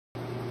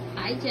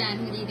Hi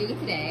Jen, what are you doing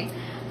today?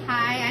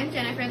 Hi, I'm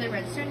Jennifer, the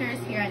registered nurse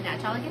here at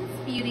Natural Elegance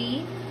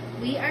Beauty.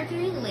 We are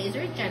doing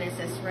laser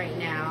genesis right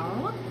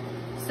now.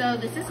 So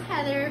this is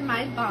Heather,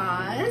 my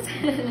boss.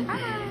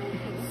 Hi.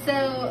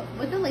 So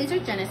with the laser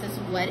genesis,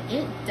 what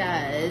it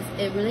does,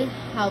 it really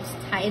helps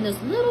tighten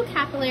those little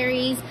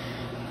capillaries.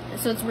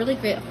 So it's really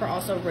great for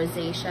also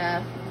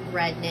rosacea,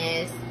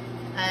 redness,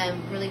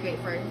 really great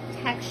for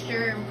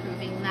texture,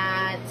 improving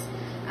that,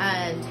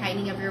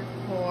 tightening of your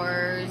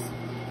pores,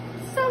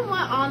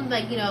 somewhat on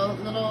like,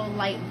 little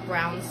light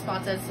brown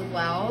spots as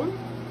well.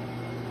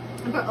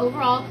 But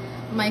overall,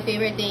 my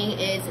favorite thing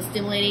is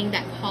stimulating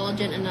that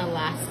collagen and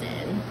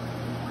elastin.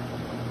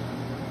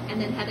 And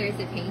then Heather, is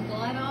it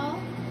painful at all?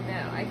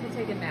 No, I can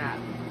take a nap.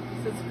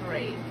 This is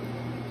great.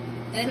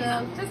 And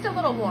So, Just a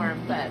little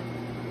warm, but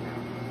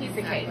piece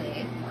of cake.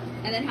 exactly.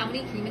 And then how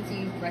many treatments do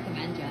you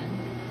recommend, Jen?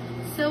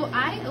 So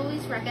I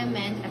always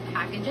recommend a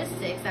package of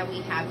 6 that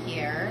we have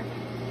here.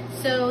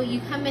 So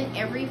you come in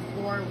every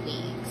 4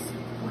 weeks.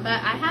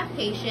 But I have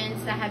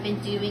patients that have been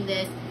doing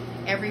this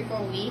every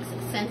 4 weeks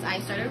since I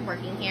started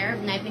working here,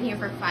 and I've been here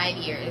for 5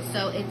 years.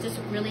 So it's just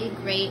really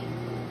great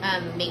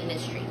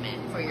maintenance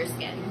treatment for your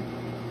skin.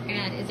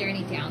 And is there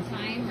any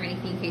downtime or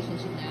anything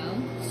patients should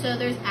know? So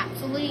there's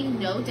absolutely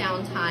no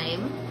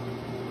downtime.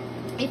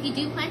 If you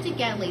do plan to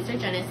get laser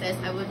genesis,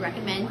 I would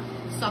recommend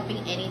stopping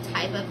any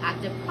type of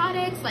active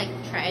products like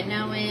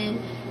tretinoin,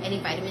 any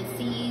vitamin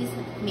C's,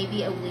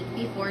 maybe a week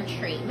before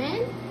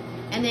treatment.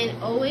 And then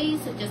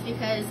always, just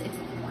because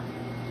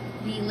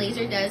the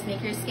laser does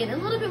make your skin a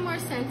little bit more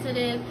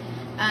sensitive,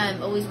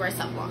 always wear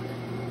sunblock.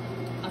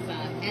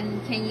 Awesome.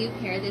 And can you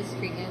pair this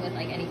treatment with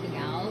like anything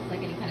else, like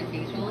any kind of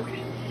facials?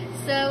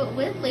 So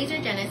with laser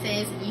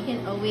genesis, you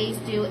can always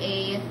do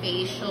a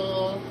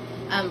facial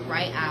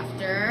right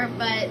after,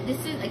 but this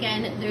is,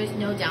 again, there's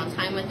no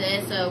downtime with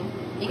this, so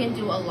you can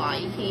do a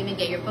lot. You can even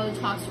get your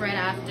Botox right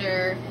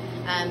after.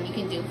 You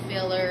can do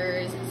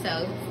fillers,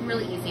 so it's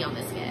really easy on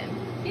the skin.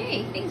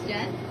 Okay, thanks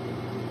Jen.